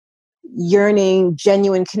yearning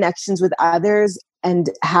genuine connections with others and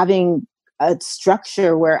having a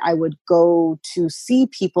structure where I would go to see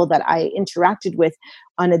people that I interacted with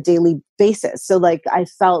on a daily basis. So like I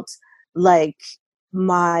felt like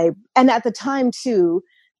and at the time too,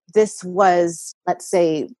 this was, let's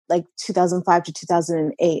say, like 2005 to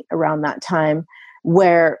 2008, around that time,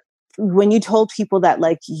 where when you told people that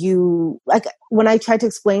like when I tried to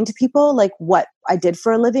explain to people like what I did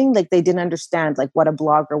for a living, like they didn't understand like what a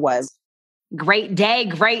blogger was. Great day,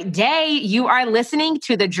 great day. You are listening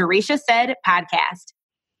to the Jerisha Said podcast.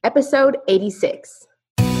 Episode 86.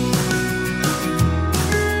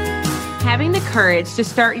 Having the courage to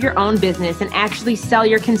start your own business and actually sell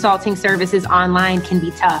your consulting services online can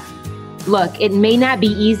be tough. Look, it may not be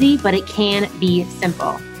easy, but it can be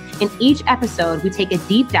simple. In each episode, we take a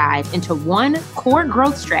deep dive into one core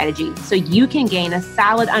growth strategy so you can gain a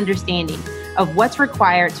solid understanding of what's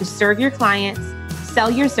required to serve your clients,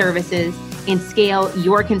 sell your services, and scale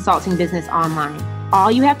your consulting business online.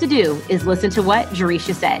 All you have to do is listen to what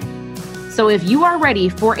Jerisha said. So if you are ready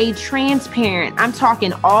for a transparent, I'm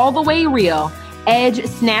talking all the way real,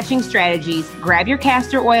 edge-snatching strategies, grab your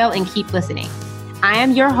castor oil and keep listening. I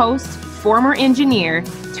am your host, former engineer,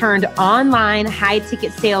 turned online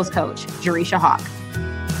high-ticket sales coach, Jerisha Hawk.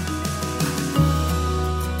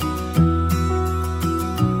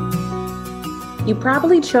 You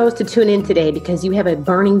probably chose to tune in today because you have a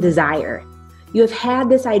burning desire. You have had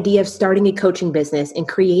this idea of starting a coaching business and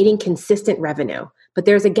creating consistent revenue, but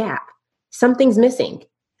there's a gap. Something's missing.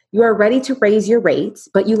 You are ready to raise your rates,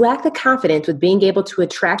 but you lack the confidence with being able to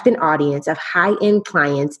attract an audience of high-end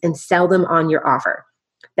clients and sell them on your offer.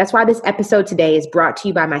 That's why this episode today is brought to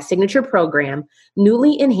you by my signature program,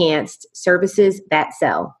 Newly Enhanced Services That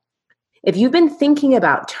Sell. If you've been thinking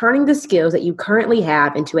about turning the skills that you currently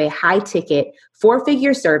have into a high-ticket,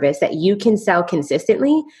 four-figure service that you can sell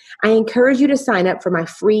consistently, I encourage you to sign up for my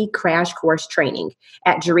free crash course training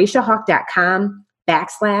at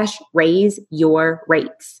jerishahawk.com/raise your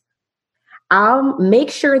rates. I'll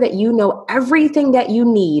make sure that you know everything that you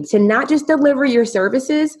need to not just deliver your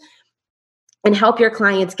services and help your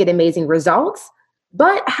clients get amazing results,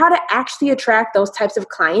 but how to actually attract those types of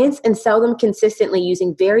clients and sell them consistently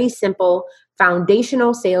using very simple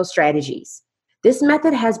foundational sales strategies. This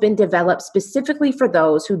method has been developed specifically for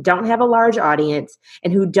those who don't have a large audience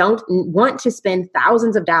and who don't want to spend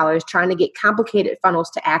thousands of dollars trying to get complicated funnels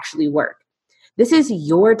to actually work. This is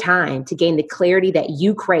your time to gain the clarity that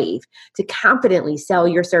you crave to confidently sell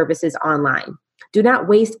your services online. Do not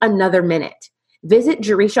waste another minute. Visit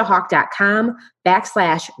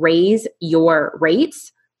jerishahawk.com/raise your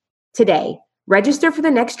rates today. Register for the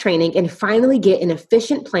next training and finally get an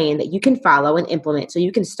efficient plan that you can follow and implement so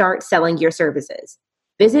you can start selling your services.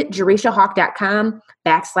 Visit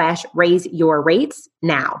jerishahawk.com/raise your rates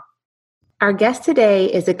now. Our guest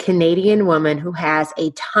today is a Canadian woman who has a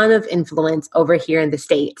ton of influence over here in the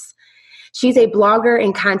States. She's a blogger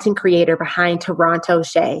and content creator behind Toronto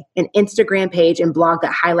Shay, an Instagram page and blog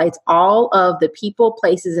that highlights all of the people,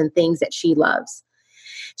 places, and things that she loves.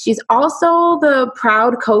 She's also the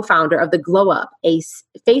proud co-founder of the Glow Up, a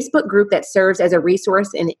Facebook group that serves as a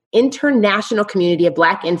resource in an international community of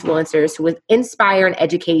Black influencers who inspire and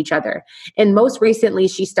educate each other. And most recently,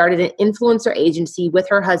 she started an influencer agency with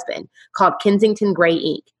her husband called Kensington Gray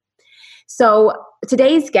Inc. So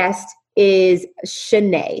today's guest is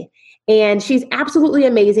Shanae. And she's absolutely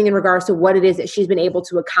amazing in regards to what it is that she's been able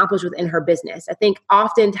to accomplish within her business. I think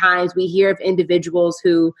oftentimes we hear of individuals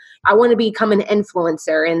who, I want to become an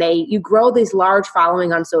influencer, and you grow this large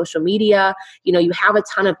following on social media. You know, you have a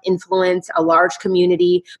ton of influence, a large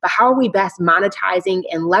community, but how are we best monetizing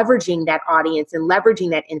and leveraging that audience and leveraging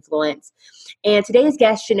that influence? And today's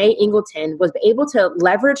guest, Shanae Ingleton, was able to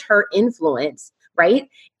leverage her influence right,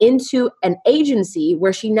 into an agency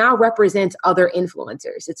where she now represents other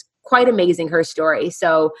influencers. It's quite amazing, her story.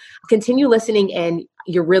 So continue listening and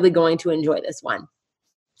you're really going to enjoy this one.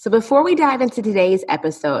 So before we dive into today's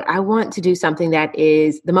episode, I want to do something that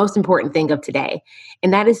is the most important thing of today,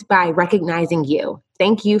 and that is by recognizing you.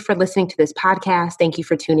 Thank you for listening to this podcast. Thank you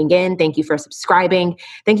for tuning in. Thank you for subscribing.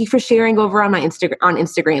 Thank you for sharing over on my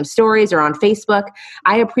Instagram stories or on Facebook.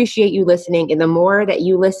 I appreciate you listening, and the more that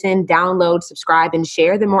you listen, download, subscribe, and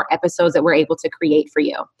share, the more episodes that we're able to create for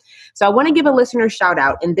you. So I want to give a listener shout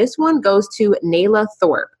out, and this one goes to Nayla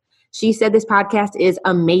Thorpe. She said this podcast is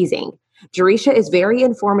amazing. Jerisha is very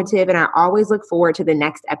informative, and I always look forward to the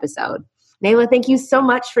next episode. Nayla, thank you so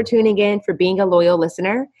much for tuning in, for being a loyal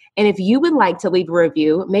listener. And if you would like to leave a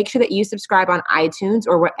review, make sure that you subscribe on iTunes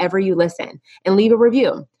or wherever you listen and leave a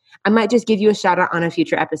review. I might just give you a shout out on a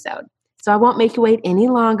future episode. So I won't make you wait any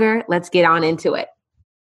longer. Let's get on into it.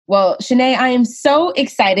 Well, Shanae, I am so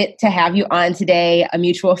excited to have you on today. A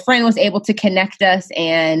mutual friend was able to connect us,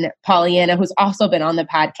 and Pollyanna, who's also been on the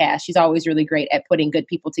podcast, she's always really great at putting good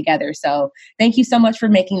people together. So thank you so much for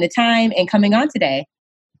making the time and coming on today.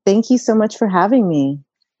 Thank you so much for having me.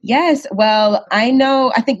 Yes. Well,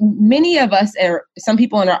 I think many of us, or some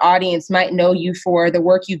people in our audience, might know you for the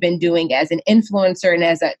work you've been doing as an influencer and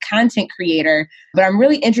as a content creator. But I'm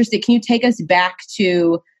really interested. Can you take us back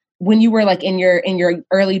to when you were like in your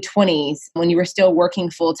early 20s, when you were still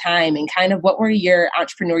working full time, and kind of what were your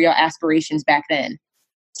entrepreneurial aspirations back then?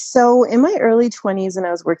 So in my early 20s, and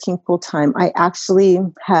I was working full time, I've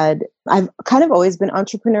kind of always been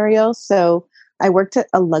entrepreneurial. So I worked at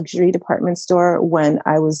a luxury department store when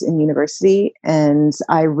I was in university, and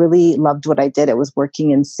I really loved what I did. I was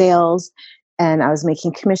working in sales and I was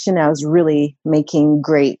making commission. I was really making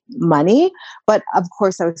great money. But of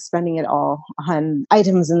course, I was spending it all on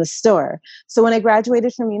items in the store. So when I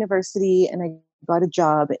graduated from university and I got a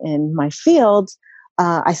job in my field,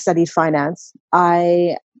 I studied finance.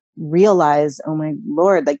 I realized, oh my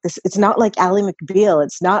Lord, like this, it's not like Ally McBeal.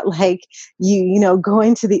 It's not like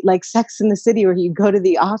going to the like Sex in the City where you go to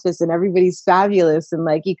the office and everybody's fabulous and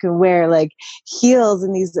like you can wear like heels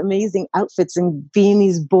and these amazing outfits and be in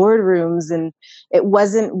these boardrooms. And it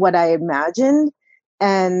wasn't what I imagined.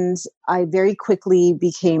 And I very quickly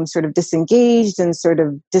became sort of disengaged and sort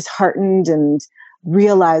of disheartened and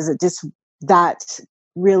realized that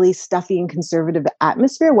really stuffy and conservative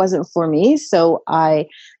atmosphere wasn't for me. So I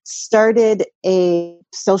started a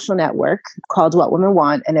social network called What Women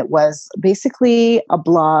Want, and it was basically a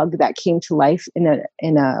blog that came to life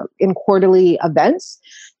in quarterly events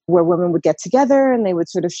where women would get together and they would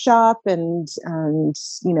sort of shop and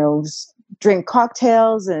drink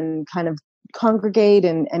cocktails and kind of congregate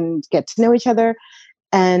and get to know each other.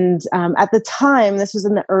 And at the time, this was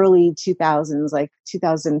in the early 2000s, like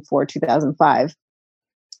 2004, 2005.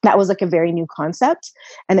 That was like a very new concept.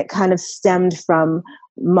 And it kind of stemmed from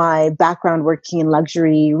my background working in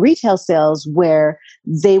luxury retail sales, where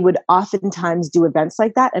they would oftentimes do events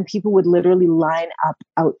like that. And people would literally line up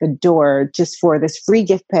out the door just for this free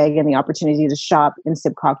gift bag and the opportunity to shop and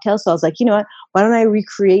sip cocktails. So I was like, you know what, why don't I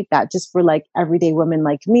recreate that just for like everyday women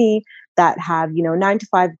like me that have,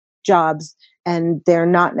 9-to-5 jobs, and they're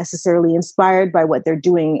not necessarily inspired by what they're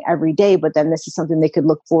doing every day, but then this is something they could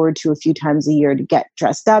look forward to a few times a year to get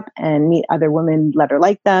dressed up and meet other women that are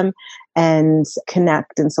like them and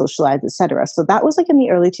connect and socialize, etc. So that was like in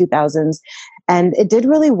the early 2000s, and it did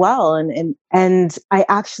really well. And I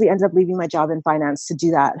actually ended up leaving my job in finance to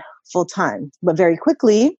do that full time. But very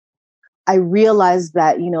quickly, I realized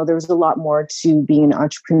that, there was a lot more to being an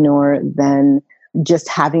entrepreneur than just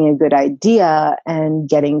having a good idea and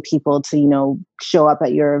getting people to, show up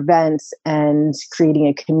at your events and creating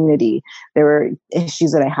a community. There were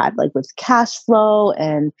issues that I had like with cash flow,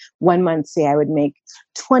 and one month, say I would make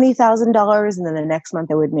 $20,000 and then the next month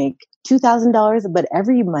I would make $2,000, but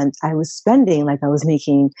every month I was spending like I was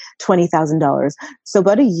making $20,000. So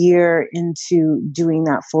about a year into doing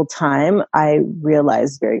that full time, I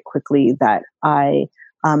realized very quickly that I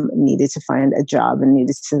needed to find a job and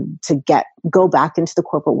needed to go back into the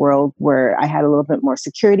corporate world where I had a little bit more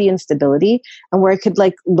security and stability, and where I could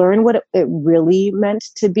like learn what it really meant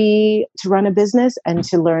to run a business and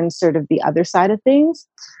to learn sort of the other side of things.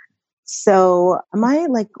 So am I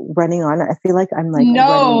like running on? I feel like I'm like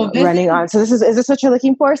running on. So is this what you're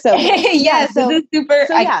looking for? So yes, so, this is super.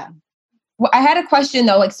 So yeah. Well, I had a question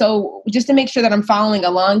though, so just to make sure that I'm following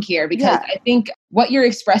along here, because I think what you're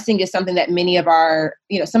expressing is something that many of our,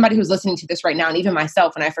 somebody who's listening to this right now, and even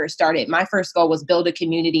myself, when I first started, my first goal was build a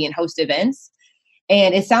community and host events.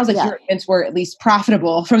 And it sounds like your events were at least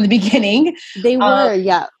profitable from the beginning. They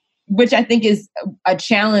were, which I think is a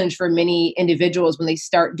challenge for many individuals when they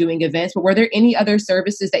start doing events. But were there any other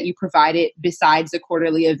services that you provided besides the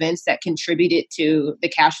quarterly events that contributed to the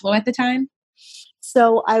cash flow at the time?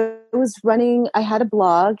 So I had a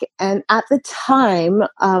blog, and at the time,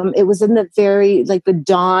 it was in the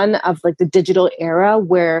dawn of like the digital era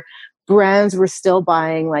where brands were still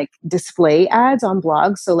buying like display ads on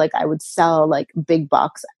blogs. So like I would sell like big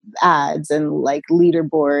box ads and like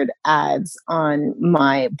leaderboard ads on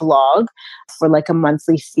my blog for like a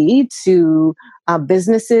monthly fee to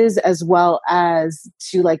businesses as well as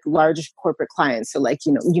to like large corporate clients. So like,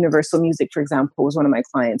 Universal Music, for example, was one of my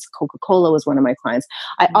clients. Coca-Cola was one of my clients.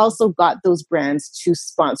 I also got those brands to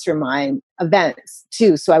sponsor my events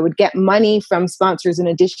too. So I would get money from sponsors in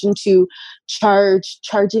addition to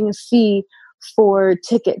charging a fee for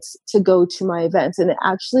tickets to go to my events. And it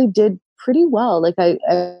actually did pretty well. Like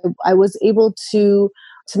I was able to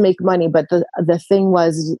make money, but the thing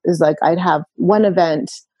is like I'd have one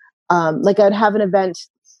event like I'd have an event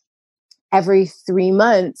every 3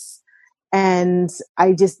 months, and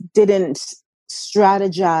I just didn't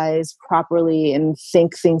strategize properly and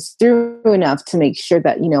think things through enough to make sure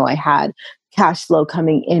that, I had cash flow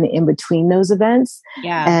coming in between those events.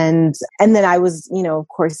 Yeah. And then I was, of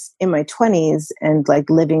course, in my 20s and like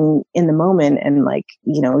living in the moment and like,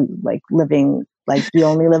 like living like you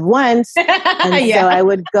only live once. And so I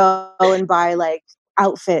would go and buy like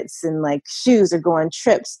outfits and like shoes or go on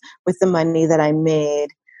trips with the money that I made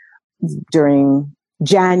during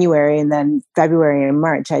January, and then February and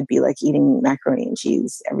March, I'd be like eating macaroni and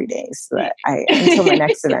cheese every day. So that until my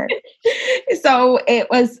next event. So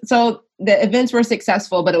the events were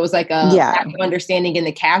successful, but it was like a lack of understanding in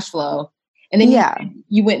the cash flow. And then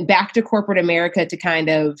you went back to corporate America to kind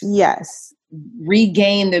of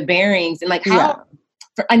regain the bearings. And like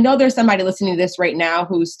I know there's somebody listening to this right now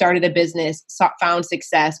who started a business, found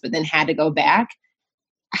success, but then had to go back.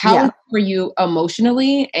 How were you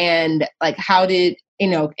emotionally, and like how did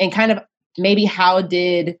and kind of maybe how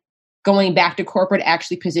did going back to corporate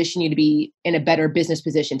actually position you to be in a better business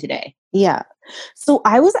position today? Yeah. So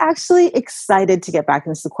I was actually excited to get back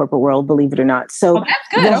into the corporate world, believe it or not. So that's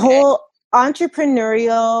good. The whole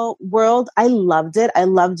entrepreneurial world, I loved it. I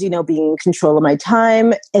loved, being in control of my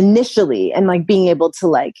time initially, and like being able to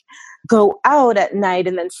like go out at night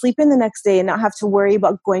and then sleep in the next day and not have to worry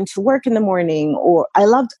about going to work in the morning. Or I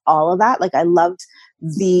loved all of that. Like I loved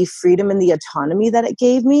the freedom and the autonomy that it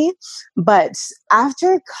gave me. But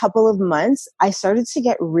after a couple of months, I started to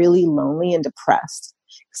get really lonely and depressed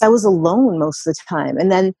because I was alone most of the time.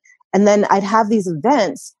 And then I'd have these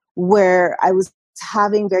events where I was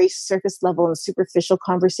having very surface level and superficial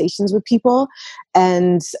conversations with people.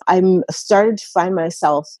 And I started to find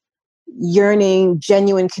myself yearning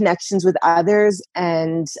genuine connections with others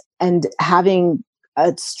and having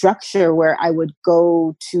a structure where I would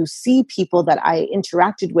go to see people that I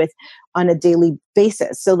interacted with on a daily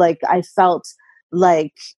basis. So like I felt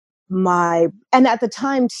like and at the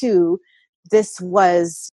time too, this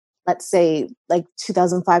was, let's say like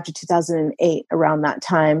 2005 to 2008, around that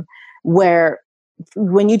time, where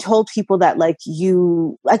when you told people that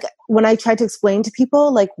when I tried to explain to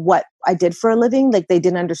people like what I did for a living, like they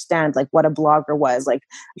didn't understand like what a blogger was. Like,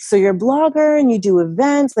 so you're a blogger and you do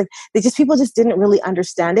events, like people just didn't really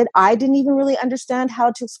understand it. I didn't even really understand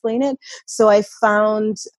how to explain it. So I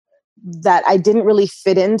found that I didn't really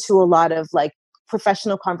fit into a lot of like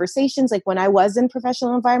professional conversations. Like when I was in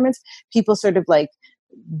professional environments, people sort of like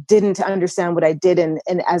didn't understand what I did, and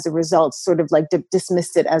as a result sort of like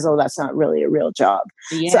dismissed it as, oh, that's not really a real job.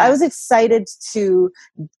 So I was excited to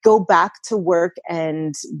go back to work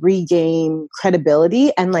and regain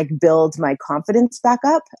credibility and like build my confidence back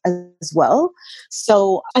up as well.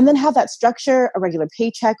 So, and then have that structure, a regular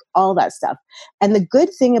paycheck, all that stuff. And the good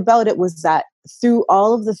thing about it was that through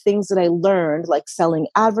all of the things that I learned, like selling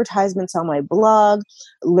advertisements on my blog,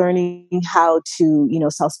 learning how to,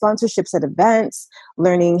 sell sponsorships at events,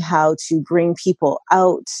 learning how to bring people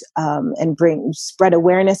out and spread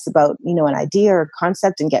awareness about, an idea or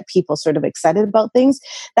concept and get people sort of excited about things,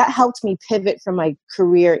 that helped me pivot from my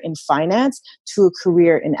career in finance to a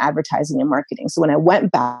career in advertising and marketing. So when I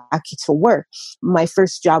went back to work, my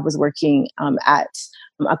first job was working at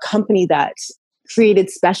a company that created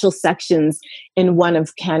special sections in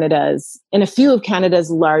a few of Canada's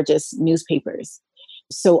largest newspapers.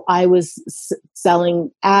 So I was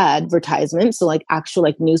selling advertisements, so like actual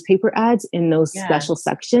like newspaper ads in those special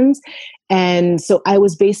sections. And so I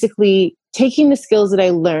was basically taking the skills that I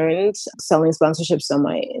learned selling sponsorships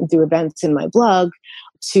through events in my blog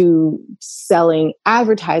to selling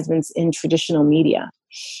advertisements in traditional media.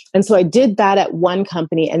 And so I did that at one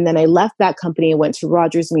company, and then I left that company and went to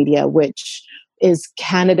Rogers Media, which is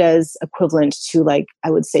Canada's equivalent to, like, I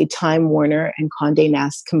would say Time Warner and Condé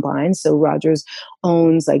Nast combined. So Rogers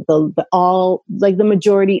owns like the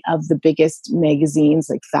majority of the biggest magazines,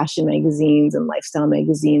 like fashion magazines and lifestyle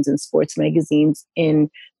magazines and sports magazines in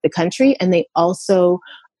the country. And they also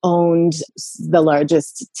owned the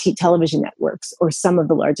largest television networks, or some of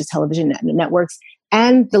the largest television networks,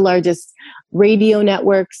 and the largest radio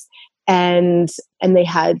networks. And they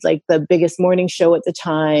had like the biggest morning show at the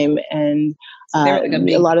time, and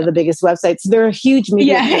a lot of the biggest websites. They're a huge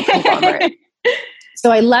media conglomerate.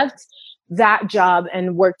 So I left that job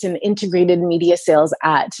and worked in integrated media sales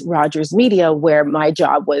at Rogers Media, where my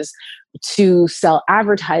job was to sell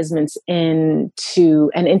advertisements and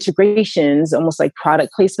integrations, almost like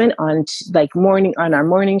product placement on our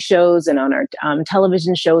morning shows and on our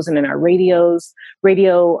television shows and in our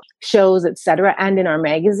radio shows, etc., and in our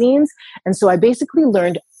magazines. And so I basically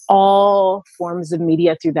learned all forms of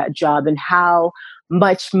media through that job, and how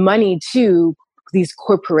much money too these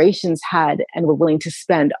corporations had and were willing to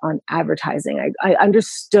spend on advertising. I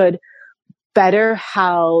understood better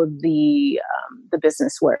how the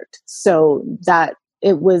business worked, so that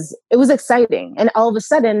it was exciting. And all of a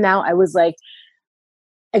sudden now I was like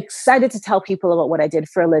excited to tell people about what I did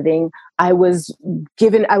for a living. I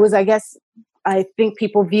guess I think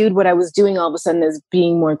people viewed what I was doing all of a sudden as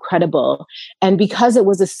being more credible. And because it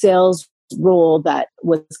was a sales role that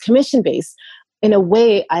was commission based, in a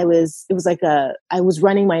way, I was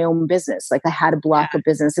running my own business. Like I had a block of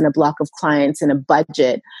business and a block of clients and a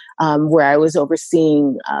budget where I was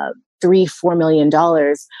overseeing $3-4 million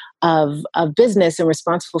of business and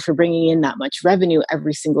responsible for bringing in that much revenue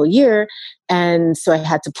every single year. And so I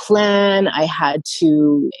had to plan, I had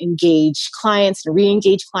to engage clients and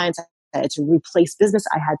re-engage clients. I had to replace business.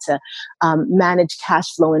 I had to manage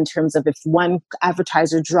cash flow in terms of if one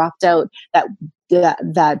advertiser dropped out that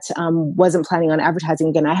wasn't planning on advertising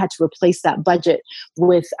again, I had to replace that budget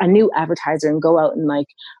with a new advertiser and go out and like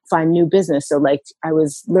find new business. So like I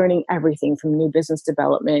was learning everything from new business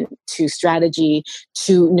development to strategy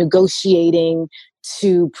to negotiating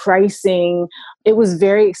to pricing. It was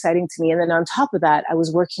very exciting to me. And then on top of that, I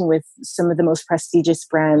was working with some of the most prestigious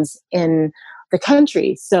brands in the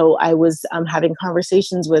country. So I was having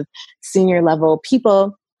conversations with senior level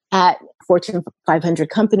people at Fortune 500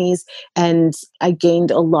 companies, and I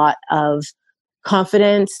gained a lot of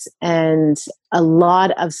confidence and a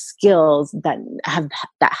lot of skills that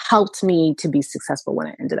helped me to be successful when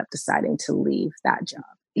I ended up deciding to leave that job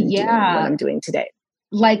and doing what I'm doing today.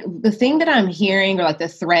 Like the thing that I'm hearing, or like the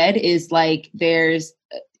thread, is like there's,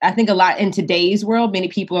 I think a lot in today's world, many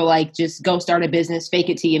people are like, just go start a business, fake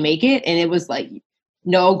it till you make it. And it was like,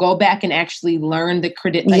 no, go back and actually learn the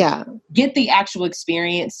credit, get the actual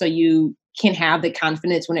experience so you can have the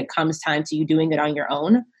confidence when it comes time to you doing it on your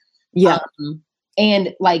own. Yeah.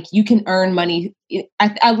 And like you can earn money.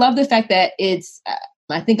 I love the fact that it's,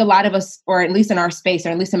 I think a lot of us, or at least in our space, or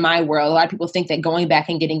at least in my world, a lot of people think that going back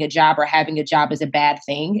and getting a job or having a job is a bad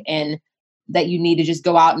thing, and that you need to just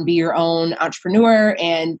go out and be your own entrepreneur.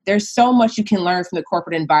 And there's so much you can learn from the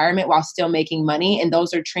corporate environment while still making money. And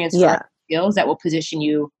those are transferable skills that will position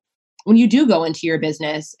you when you do go into your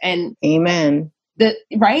business. And amen. And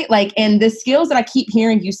the skills that I keep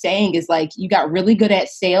hearing you saying is like, you got really good at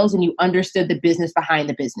sales and you understood the business behind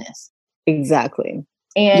the business. Exactly.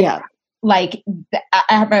 And like,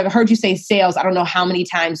 I've heard you say sales, I don't know how many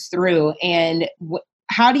times through. And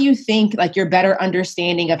how do you think like your better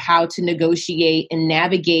understanding of how to negotiate and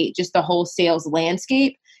navigate just the whole sales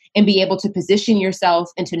landscape and be able to position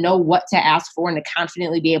yourself and to know what to ask for and to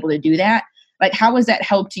confidently be able to do that? Like, how has that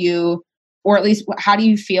helped you? Or at least how do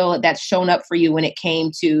you feel that's shown up for you when it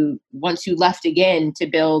came to once you left again to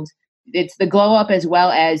build, it's the Glow Up, as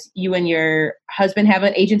well as you and your husband have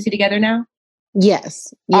an agency together now?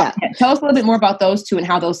 Yes. Yeah. Tell us a little bit more about those two and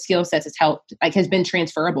how those skill sets has been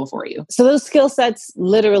transferable for you. So those skill sets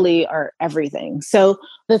literally are everything. So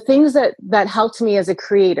the things that helped me as a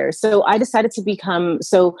creator. So I decided to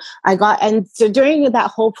so during that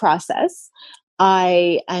whole process,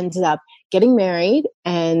 I ended up getting married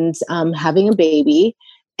and having a baby.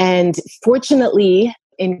 And fortunately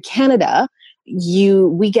in Canada,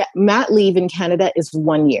 we get mat leave in Canada is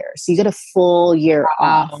 1 year. So you get a full year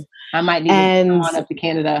off. I might need to come on up to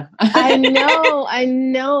Canada. I know.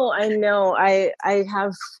 I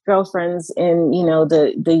have girlfriends in,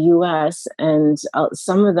 the US, and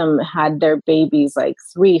some of them had their babies like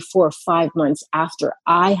 3, 4, 5 months after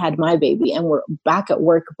I had my baby, and were back at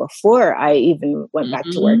work before I even went back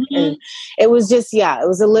to work. And it was just, it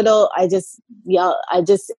was a little,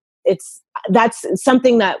 that's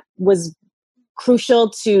something that was crucial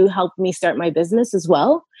to help me start my business as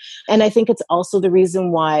well. And I think it's also the reason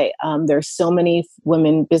why there's so many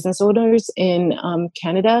women business owners in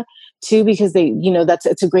Canada too, because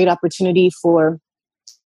it's a great opportunity for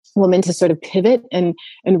women to sort of pivot and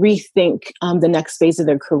rethink the next phase of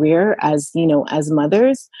their career as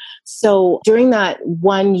mothers. So during that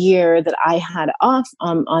 1 year that I had off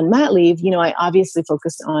on mat leave, I obviously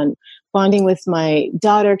focused on bonding with my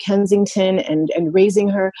daughter, Kensington, and raising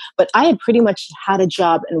her. But I had pretty much had a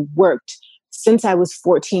job and worked since I was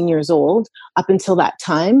 14 years old up until that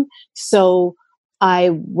time. So I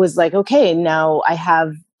was like, okay, now I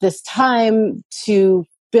have this time to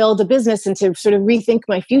build a business and to sort of rethink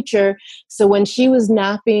my future. So when she was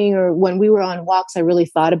napping or when we were on walks, I really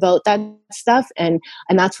thought about that stuff. And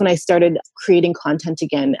that's when I started creating content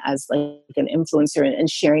again as like an influencer and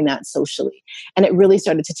sharing that socially. And it really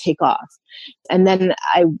started to take off. And then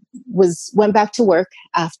I went back to work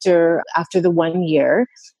after the 1 year,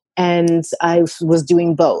 and I was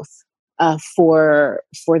doing both. for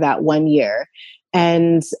that 1 year.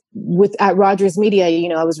 And at Rogers Media,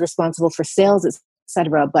 I was responsible for sales,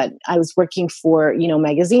 etc. But I was working for,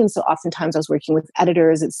 magazines. So oftentimes I was working with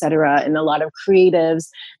editors, etc., and a lot of creatives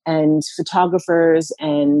and photographers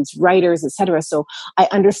and writers, etc. So I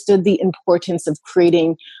understood the importance of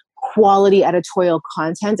creating quality editorial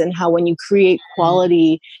content, and how when you create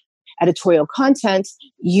quality editorial content,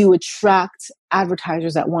 you attract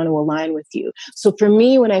advertisers that want to align with you. So for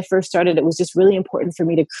me, when I first started, it was just really important for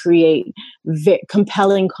me to create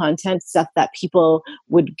compelling content, stuff that people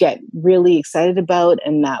would get really excited about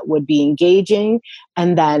and that would be engaging,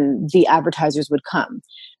 and then the advertisers would come.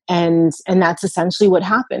 And that's essentially what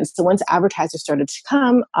happened. So once advertisers started to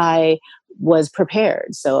come, I was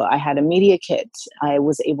prepared. So I had a media kit. I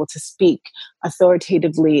was able to speak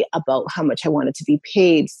authoritatively about how much I wanted to be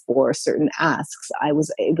paid for certain asks. I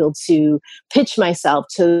was able to pitch myself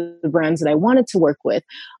to the brands that I wanted to work with.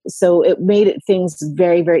 So it made things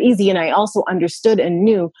very, very easy. And I also understood and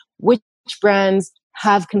knew which brands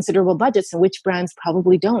have considerable budgets and which brands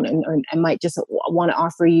probably don't, and might just want to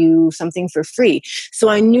offer you something for free. So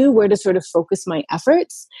I knew where to sort of focus my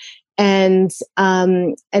efforts. And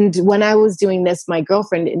when I was doing this, my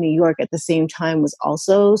girlfriend in New York at the same time was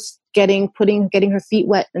also getting her feet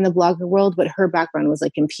wet in the blogger world, but her background was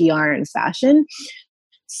like in PR and fashion.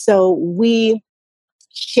 So we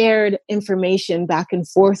shared information back and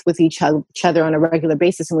forth with each other on a regular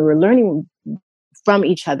basis, and we were learning from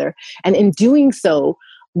each other. And in doing so,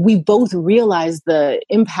 we both realized the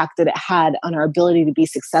impact that it had on our ability to be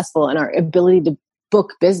successful and our ability to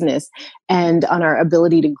book business and on our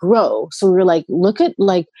ability to grow. So we were like, look at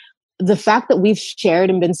like the fact that we've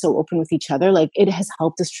shared and been so open with each other, like it has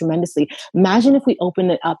helped us tremendously. Imagine if we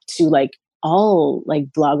open it up to like all like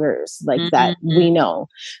bloggers like that we know.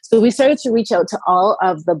 So we started to reach out to all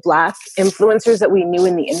of the Black influencers that we knew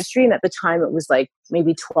in the industry. And at the time it was like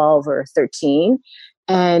maybe 12 or 13.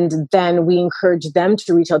 And then we encouraged them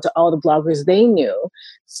to reach out to all the bloggers they knew.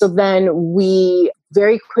 So then we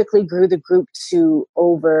very quickly grew the group to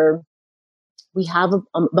we have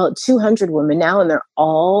about 200 women now, and they're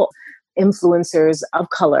all influencers of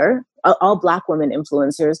color, all Black women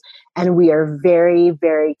influencers. And we are very,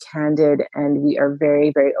 very candid, and we are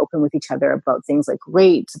very, very open with each other about things like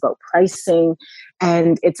rates, about pricing.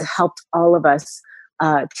 And it's helped all of us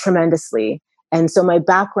tremendously. And so my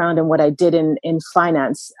background and what I did in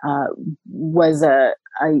finance was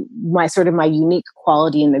my unique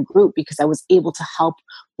quality in the group, because I was able to help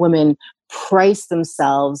women price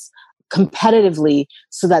themselves competitively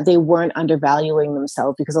so that they weren't undervaluing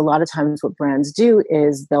themselves. Because a lot of times what brands do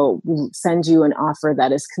is they'll send you an offer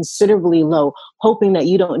that is considerably low, hoping that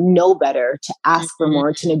you don't know better to ask for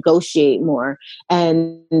more, to negotiate more.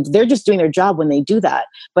 And they're just doing their job when they do that.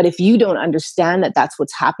 But if you don't understand that that's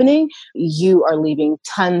what's happening, you are leaving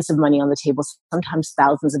tons of money on the table, sometimes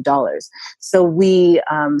thousands of dollars. So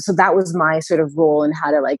so that was my sort of role in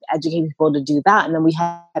how to like educate people to do that. And then we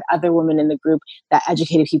had other women in the group that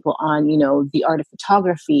educated people on, the art of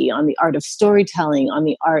photography, on the art of storytelling, on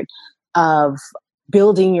the art of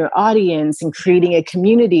building your audience and creating a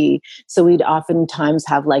community. So we'd oftentimes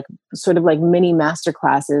have like sort of like mini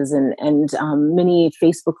masterclasses and mini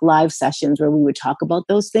Facebook Live sessions where we would talk about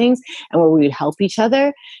those things and where we would help each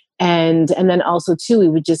other. And then also too, we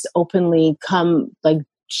would just openly come like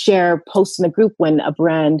share posts in the group when a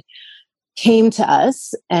brand came to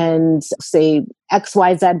us and say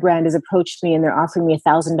XYZ brand has approached me and they're offering me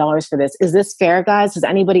 $1,000 for this. Is this fair, guys? Has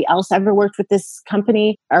anybody else ever worked with this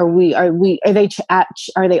company? Are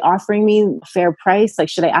they offering me a fair price? Like,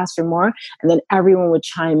 should I ask for more? And then everyone would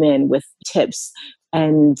chime in with tips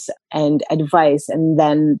and advice. And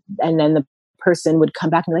then the person would come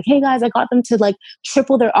back and be like, hey guys, I got them to like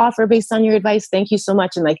triple their offer based on your advice. Thank you so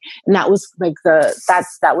much. And that was like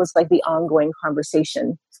that was like the ongoing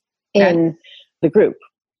conversation in the group.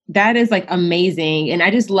 That is like amazing. And I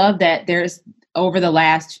just love that there's over the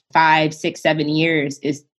last 5, 6, 7 years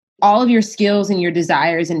is all of your skills and your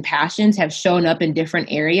desires and passions have shown up in different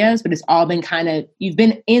areas, but it's all been you've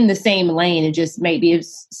been in the same lane and just maybe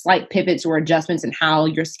slight pivots or adjustments in how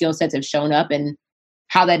your skill sets have shown up and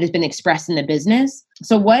how that has been expressed in the business.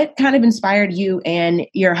 So what kind of inspired you and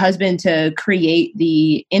your husband to create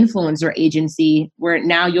the influencer agency where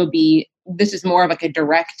now this is more of like a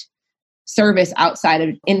direct service outside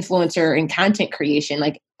of influencer and content creation?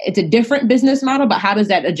 Like it's a different business model, but how does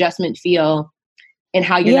that adjustment feel in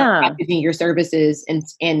how you're not packaging your services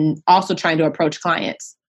and also trying to approach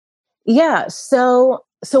clients? Yeah. So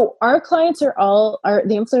our clients are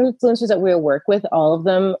the influencers that we work with. All of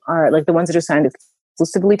them are like the ones that are signed with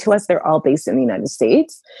exclusively to us. They're all based in the United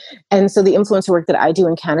States. And so the influencer work that I do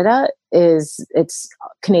in Canada it's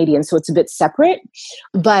Canadian, so it's a bit separate.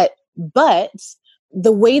 But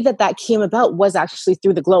the way that came about was actually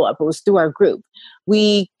through the Glow Up. It was through our group.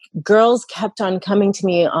 Girls kept on coming to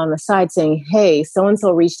me on the side saying, hey,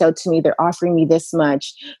 so-and-so reached out to me. They're offering me this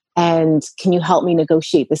much. And can you help me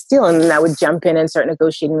negotiate this deal? And then I would jump in and start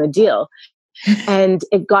negotiating the deal. And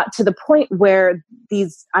it got to the point where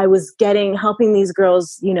I was helping these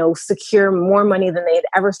girls, secure more money than they had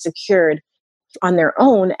ever secured on their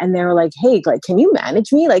own. And they were like, hey, like, can you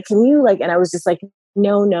manage me? Like, can you and I was just like,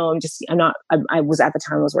 no, I'm not, I was at the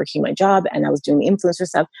time I was working my job and I was doing the influencer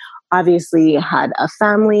stuff. Obviously had a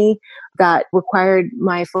family that required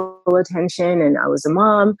my full attention and I was a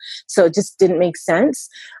mom. So it just didn't make sense.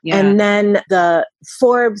 Yeah. And then the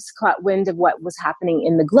Forbes caught wind of what was happening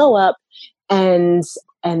in the Glow Up and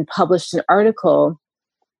published an article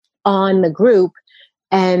on the group.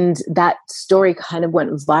 And that story kind of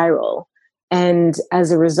went viral. And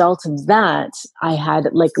as a result of that, I had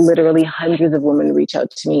literally hundreds of women reach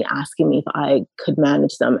out to me asking me if I could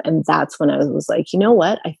manage them. And that's when I was like, you know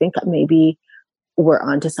what? I think maybe we're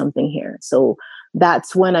onto something here. So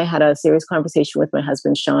that's when I had a serious conversation with my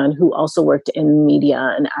husband, Sean, who also worked in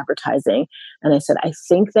media and advertising. And I said, I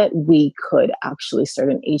think that we could actually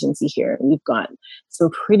start an agency here. And we've got some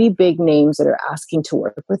pretty big names that are asking to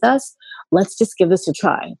work with us. Let's just give this a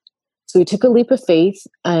try. So we took a leap of faith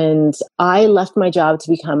and I left my job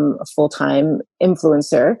to become a full-time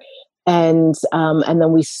influencer. And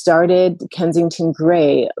then we started Kensington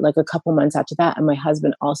Gray a couple months after that. And my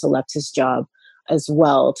husband also left his job as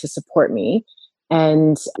well to support me.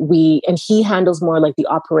 And he handles more the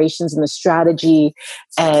operations and the strategy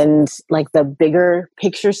and the bigger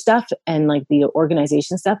picture stuff and the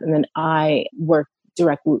organization stuff. And then I work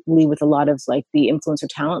directly with a lot of the influencer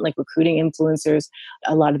talent, recruiting influencers,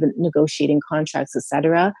 a lot of the negotiating contracts,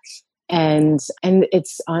 etc. And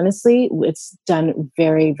it's honestly, it's done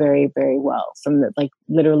very, very, very well from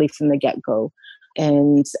literally from the get-go.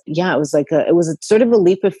 And yeah, it was it was sort of a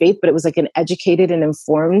leap of faith, but it was an educated and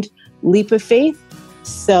informed leap of faith.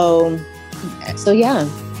 So yeah.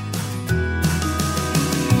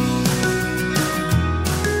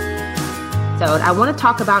 I want to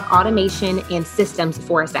talk about automation and systems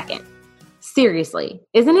for a second. Seriously,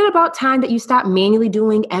 isn't it about time that you stop manually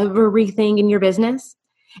doing everything in your business?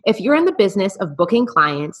 If you're in the business of booking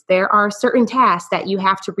clients, there are certain tasks that you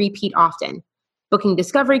have to repeat often. Booking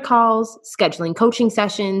discovery calls, scheduling coaching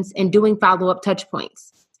sessions, and doing follow-up touch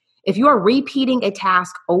points. If you are repeating a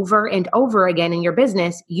task over and over again in your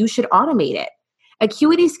business, you should automate it.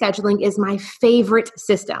 Acuity Scheduling is my favorite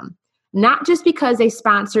system. Not just because they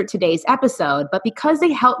sponsored today's episode, but because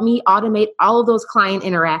they help me automate all of those client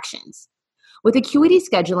interactions. With Acuity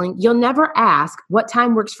Scheduling, you'll never ask what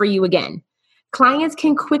time works for you again. Clients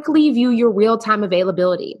can quickly view your real-time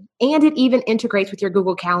availability, and it even integrates with your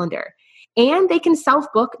Google Calendar. And they can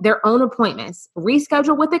self-book their own appointments,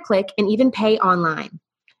 reschedule with a click, and even pay online.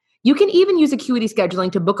 You can even use Acuity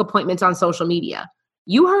Scheduling to book appointments on social media.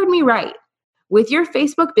 You heard me right. With your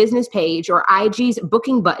Facebook business page or IG's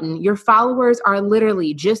booking button, your followers are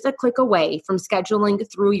literally just a click away from scheduling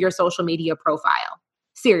through your social media profile.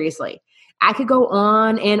 Seriously, I could go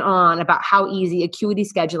on and on about how easy Acuity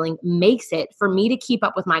Scheduling makes it for me to keep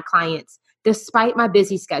up with my clients despite my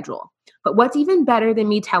busy schedule. But what's even better than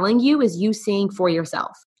me telling you is you seeing for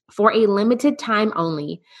yourself. For a limited time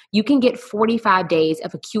only, you can get 45 days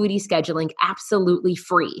of Acuity Scheduling absolutely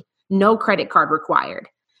free, no credit card required.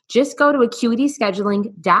 Just go to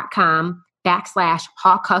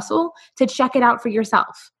acuityscheduling.com/HawkHustle to check it out for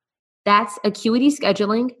yourself. That's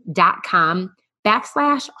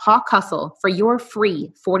acuityscheduling.com/HawkHustle for your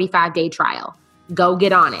free 45-day trial. Go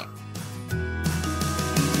get on it.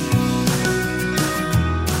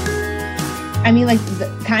 I mean,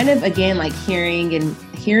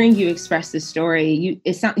 hearing you express this story,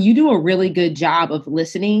 you do a really good job of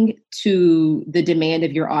listening to the demand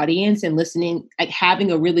of your audience and listening,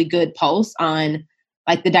 having a really good pulse on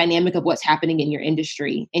the dynamic of what's happening in your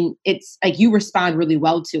industry. And it's you respond really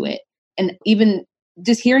well to it. And even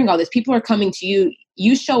just hearing all this, people are coming to you,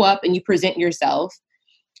 you show up and you present yourself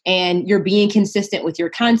and you're being consistent with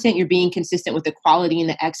your content. You're being consistent with the quality and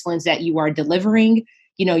the excellence that you are delivering.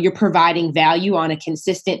 You're providing value on a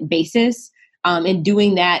consistent basis. And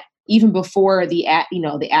doing that even before the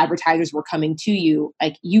advertisers were coming to you,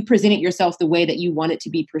 you presented yourself the way that you want it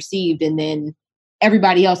to be perceived, and then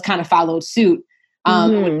everybody else kind of followed suit,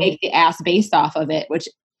 would make the ask based off of it. Which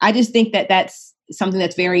I just think that that's something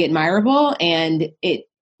that's very admirable, and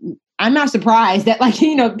I'm not surprised that like,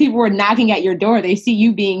 people were knocking at your door. They see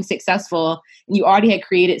you being successful and you already had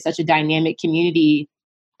created such a dynamic community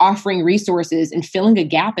offering resources and filling a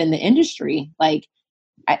gap in the industry. Like,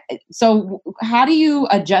 so how do you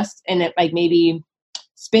adjust and like maybe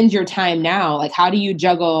spend your time now? Like, how do you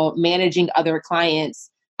juggle managing other clients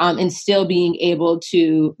and still being able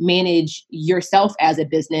to manage yourself as a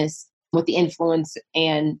business with the influence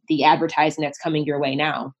and the advertising that's coming your way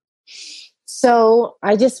now? So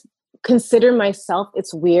I just consider myself,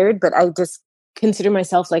 it's weird, but I just consider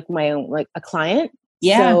myself like my own, like a client.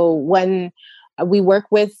 Yeah. So when we work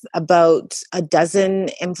with about a dozen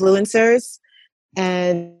influencers,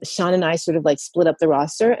 and Sean and I sort of like split up the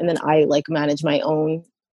roster, and then I like manage my own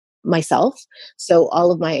myself. So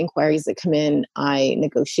all of my inquiries that come in, I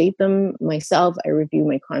negotiate them myself. I review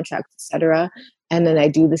my contracts, etc. And then I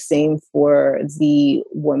do the same for the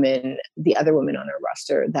other women on our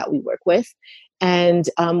roster that we work with. And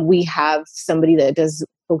we have somebody that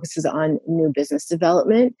focuses on new business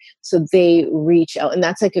development. So they reach out, and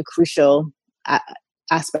that's like a crucial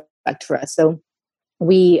aspect for us. So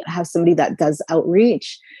we have somebody that does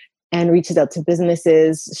outreach and reaches out to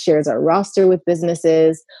businesses, shares our roster with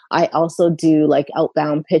businesses. I also do like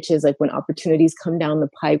outbound pitches, like when opportunities come down the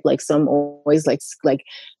pipe, like so I'm always like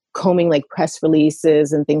combing like press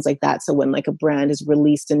releases and things like that. So when like a brand has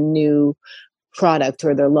released a new product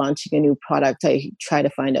or they're launching a new product, I try to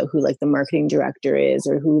find out who like the marketing director is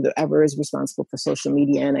or whoever is responsible for social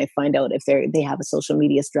media. And I find out if they have a social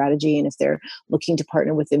media strategy and if they're looking to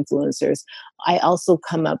partner with influencers. I also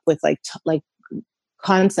come up with like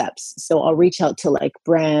concepts. So I'll reach out to like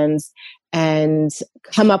brands and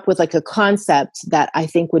come up with like a concept that I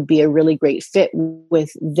think would be a really great fit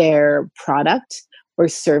with their product or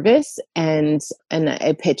service, and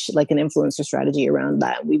I pitch like an influencer strategy around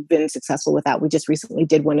that. We've been successful with that. We just recently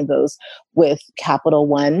did one of those with Capital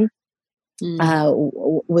One.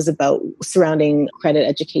 Was about surrounding Credit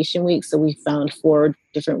Education Week. So we found 4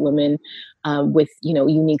 different women with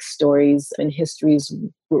unique stories and histories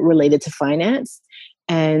related to finance,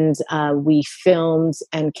 and we filmed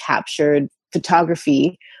and captured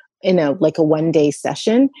photography in a 1-day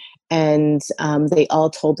session. And they all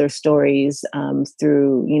told their stories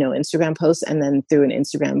through Instagram posts and then through an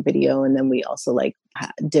Instagram video. And then we also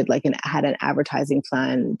had an advertising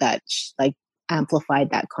plan that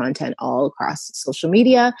amplified that content all across social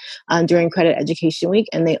media during Credit Education Week.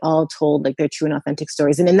 And they all told their true and authentic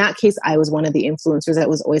stories. And in that case, I was one of the influencers that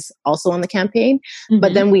was always also on the campaign. Mm-hmm.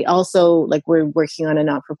 But then we also we're working on a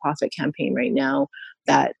not-for-profit campaign right now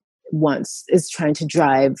that is trying to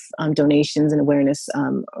drive donations and awareness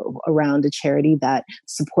around a charity that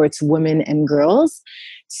supports women and girls.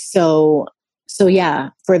 So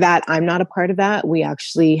yeah, for that, I'm not a part of that. We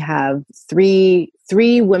actually have three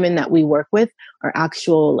women that we work with are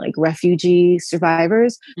actual refugee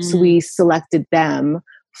survivors. Mm-hmm. So we selected them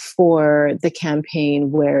for the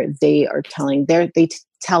campaign where they are telling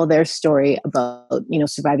tell their story about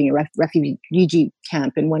surviving a refugee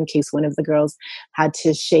camp. In one case, one of the girls had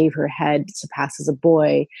to shave her head to pass as a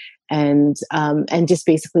boy, and just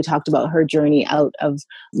basically talked about her journey out of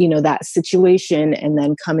that situation, and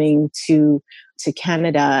then coming to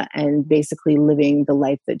Canada and basically living the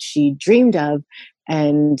life that she dreamed of.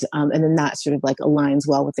 And then that sort of aligns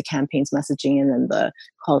well with the campaign's messaging. And then the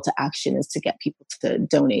call to action is to get people to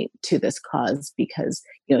donate to this cause because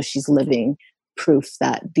she's living proof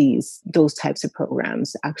that those types of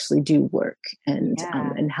programs actually do work and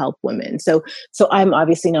help women. So I'm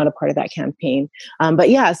obviously not a part of that campaign. But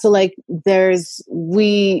yeah, so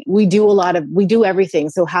we do everything.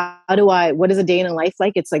 So what is a day in a life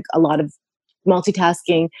like? It's a lot of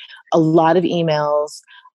multitasking, a lot of emails,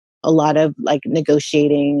 a lot of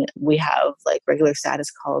negotiating. We have regular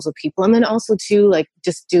status calls with people, and then also too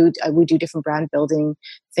we do different brand building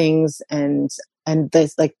things, and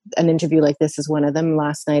this an interview like this is one of them.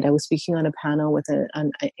 Last night I was speaking on a panel with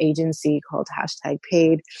an agency called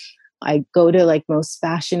 #Paid. I go to most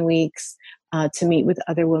fashion weeks to meet with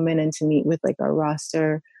other women and to meet with our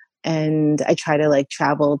roster. And I try to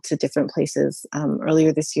travel to different places.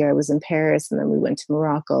 Earlier this year I was in Paris, and then we went to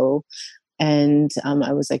Morocco. And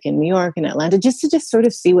I was in New York and Atlanta just to sort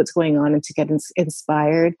of see what's going on and to get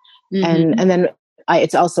inspired. Mm-hmm. And then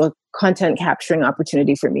it's also a content capturing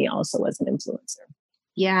opportunity for me also as an influencer.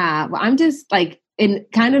 Yeah. Well, I'm just and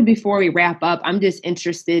kind of before we wrap up, I'm just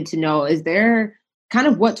interested to know, is there kind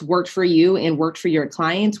of what's worked for you and worked for your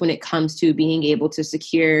clients when it comes to being able to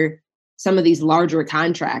secure some of these larger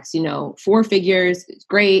contracts? 4 figures, it's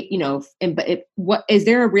great, what is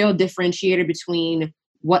there a real differentiator between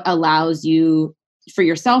what allows you for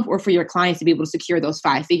yourself or for your clients to be able to secure those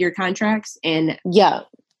 5-figure contracts? And yeah,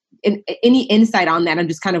 any insight on that, and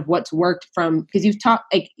just kind of what's worked from, because you've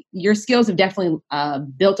talked, like, your skills have definitely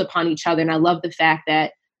built upon each other. And I love the fact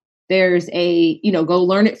that there's a, go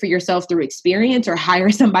learn it for yourself through experience, or hire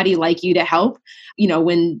somebody like you to help,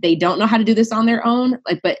 when they don't know how to do this on their own.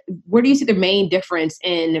 Like, but where do you see the main difference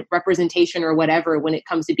in representation or whatever when it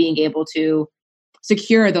comes to being able to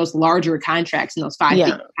secure those larger contracts and those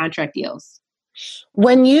 5-figure contract deals?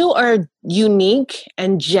 When you are unique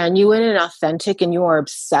and genuine and authentic, and you are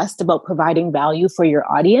obsessed about providing value for your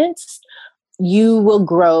audience, you will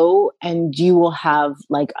grow, and you will have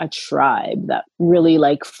like a tribe that really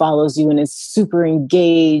like follows you and is super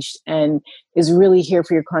engaged and is really here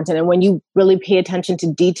for your content. And when you really pay attention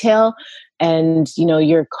to detail, and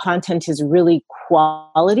your content is really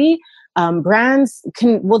quality, brands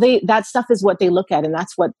that stuff is what they look at, and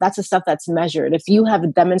that's the stuff that's measured. If you have a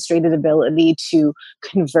demonstrated ability to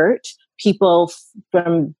convert people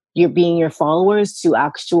from being your followers to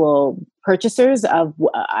actual purchasers of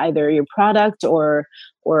either your product or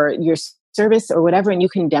your service or whatever, and you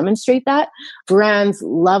can demonstrate that, brands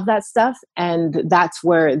love that stuff, and that's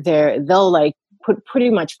where they'll like pretty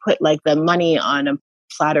much put like the money on a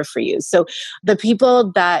platter for you. So the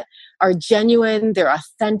people that are genuine, they're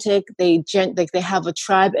authentic, they have a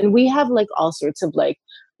tribe, and we have like all sorts of like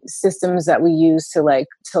systems that we use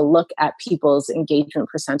to look at people's engagement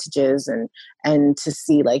percentages and to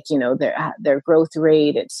see like their growth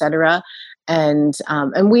rate, etc. And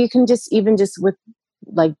we can just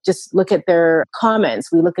look at their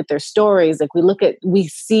comments, we look at their stories, like we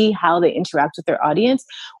see how they interact with their audience.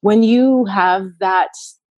 When you have that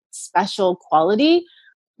special quality,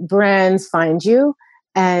 brands find you,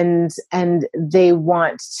 and they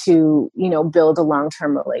want to build a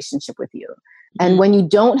long-term relationship with you. And when you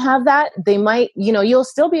don't have that, they might, you'll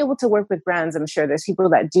still be able to work with brands. I'm sure there's people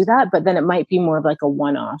that do that, but then it might be more of like a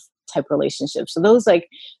one-off type relationship. So those like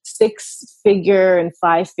 6-figure and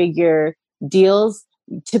 5-figure deals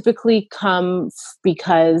typically come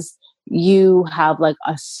because you have like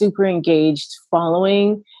a super engaged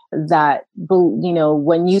following that,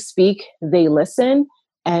 when you speak, they listen.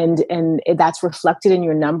 And that's reflected in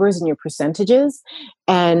your numbers and your percentages.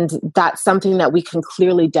 And that's something that we can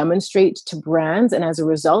clearly demonstrate to brands. And as a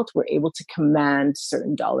result, we're able to command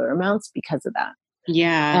certain dollar amounts because of that.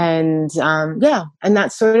 Yeah. And and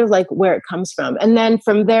that's sort of like where it comes from. And then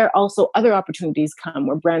from there, also other opportunities come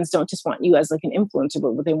where brands don't just want you as like an influencer,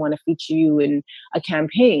 but they want to feature you in a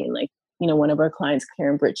campaign. Like, one of our clients,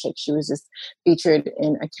 Karen Britchick, she was just featured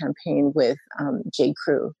in a campaign with J.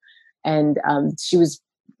 Crew. And she was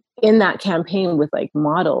in that campaign with like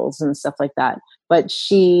models and stuff like that. But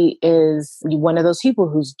she is one of those people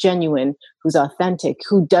who's genuine, who's authentic,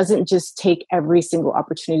 who doesn't just take every single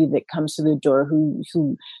opportunity that comes to the door, who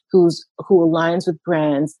aligns with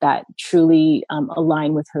brands that truly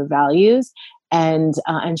align with her values. And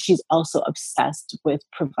she's also obsessed with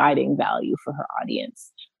providing value for her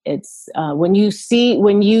audience. It's when you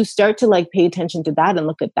start to like pay attention to that and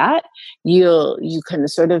look at that, you can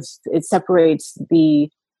sort of, it separates the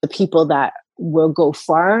people that will go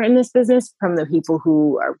far in this business from the people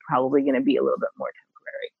who are probably going to be a little bit more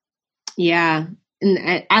temporary. Yeah.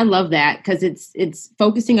 And I love that, because it's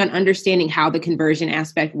focusing on understanding how the conversion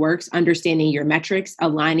aspect works, understanding your metrics,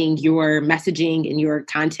 aligning your messaging and your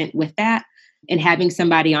content with that, and having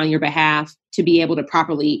somebody on your behalf to be able to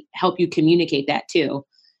properly help you communicate that too.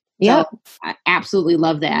 Yeah, so I absolutely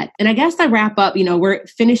love that. And I guess to wrap up, we're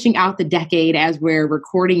finishing out the decade as we're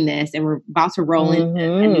recording this, and we're about to roll into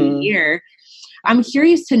a new year. I'm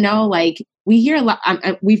curious to know, like, we hear a lot,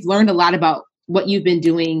 we've learned a lot about what you've been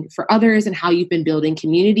doing for others and how you've been building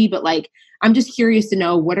community. But like, I'm just curious to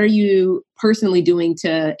know, what are you personally doing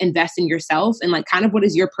to invest in yourself? And like, kind of what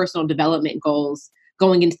is your personal development goals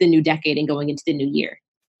going into the new decade and going into the new year?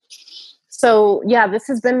 So yeah, this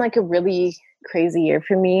has been like a really crazy year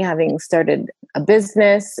for me, having started a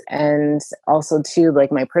business and also too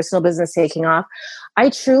like my personal business taking off. I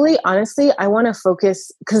truly, honestly, I want to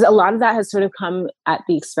focus, because a lot of that has sort of come at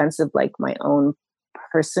the expense of like my own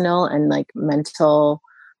personal and like mental,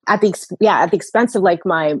 at the expense of like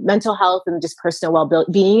my mental health and just personal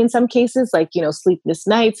well-being in some cases, like, sleepless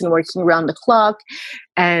nights and working around the clock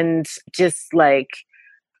and just like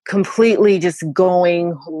completely just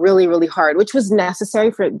going really, really hard, which was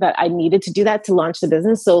necessary for that. I needed to do that to launch the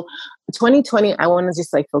business. So 2020, I want to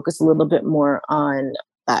just like focus a little bit more on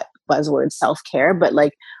that buzzword self-care, but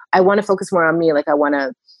like, I want to focus more on me. Like, I want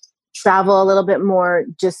to travel a little bit more,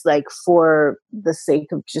 just like for the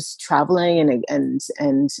sake of just traveling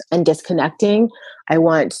and disconnecting. I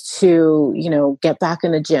want to, get back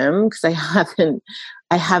in the gym, because I haven't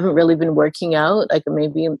I haven't really been working out. Like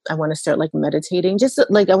maybe I want to start like meditating. Just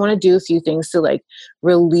like I want to do a few things to like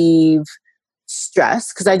relieve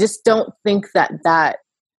stress, because I just don't think that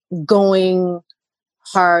going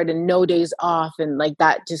hard and no days off and like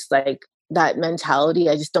that, just like that mentality,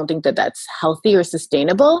 I just don't think that that's healthy or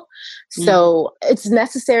sustainable. So it's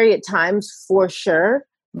necessary at times for sure.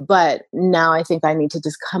 But now I think I need to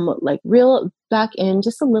just come like reel back in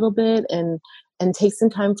just a little bit and take some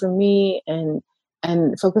time for me and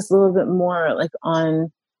focus a little bit more like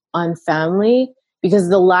on family, because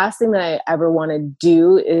the last thing that I ever want to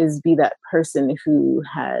do is be that person who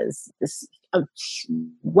has this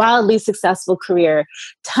wildly successful career,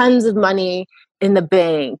 tons of money in the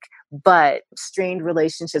bank, but strained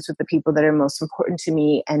relationships with the people that are most important to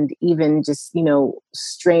me, and even just,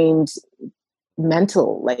 strained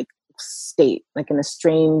mental like state, like in a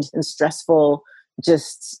strained and stressful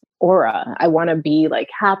just aura. I want to be like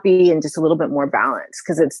happy and just a little bit more balanced,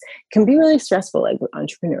 because it can be really stressful, like with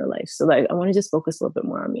entrepreneur life. So like I want to just focus a little bit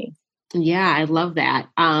more on me. Yeah, I love that.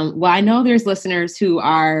 Well, I know there's listeners who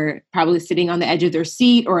are probably sitting on the edge of their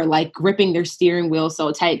seat or like gripping their steering wheel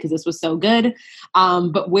so tight because this was so good.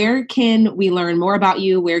 But where can we learn more about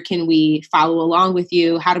you? Where can we follow along with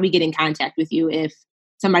you? How do we get in contact with you if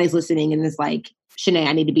somebody's listening and is like, Shanae,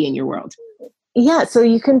 I need to be in your world? Yeah, so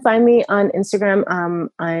you can find me on Instagram.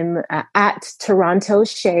 I'm at Toronto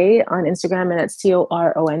Shay on Instagram, and it's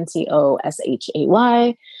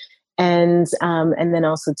TORONTOSHAY. And then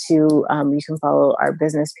also too, you can follow our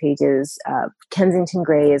business pages. Kensington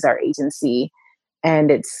Gray is our agency,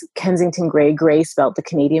 and it's Kensington Gray spelled the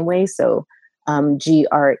Canadian way. So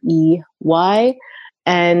GREY.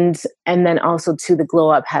 And then also too, the Glow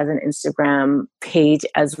Up has an Instagram page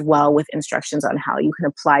as well with instructions on how you can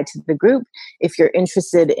apply to the group if you're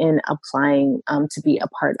interested in applying to be a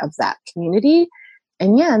part of that community.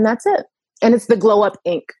 And yeah, and that's it. And it's the Glow Up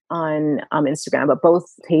Inc. on Instagram, but both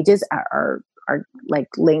pages are like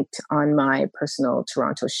linked on my personal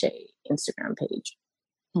Toronto Shay Instagram page.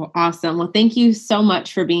 Well, awesome. Well, thank you so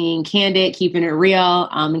much for being candid, keeping it real,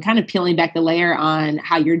 and kind of peeling back the layer on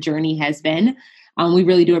how your journey has been. We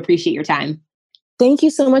really do appreciate your time. Thank you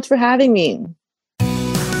so much for having me.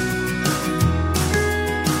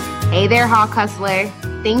 Hey there, Hawk Hustler.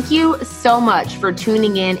 Thank you so much for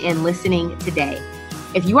tuning in and listening today.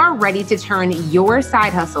 If you are ready to turn your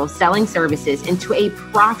side hustle selling services into a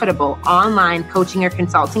profitable online coaching or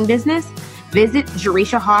consulting business, visit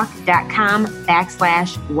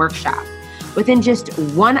JerishaHawk.com/workshop. Within just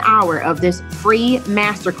 1 hour of this free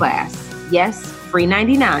masterclass, yes, free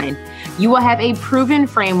 99, you will have a proven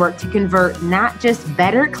framework to convert not just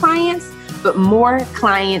better clients, but more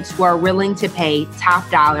clients who are willing to pay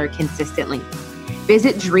top dollar consistently.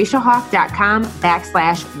 Visit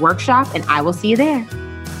JerishaHawk.com/workshop, and I will see you there.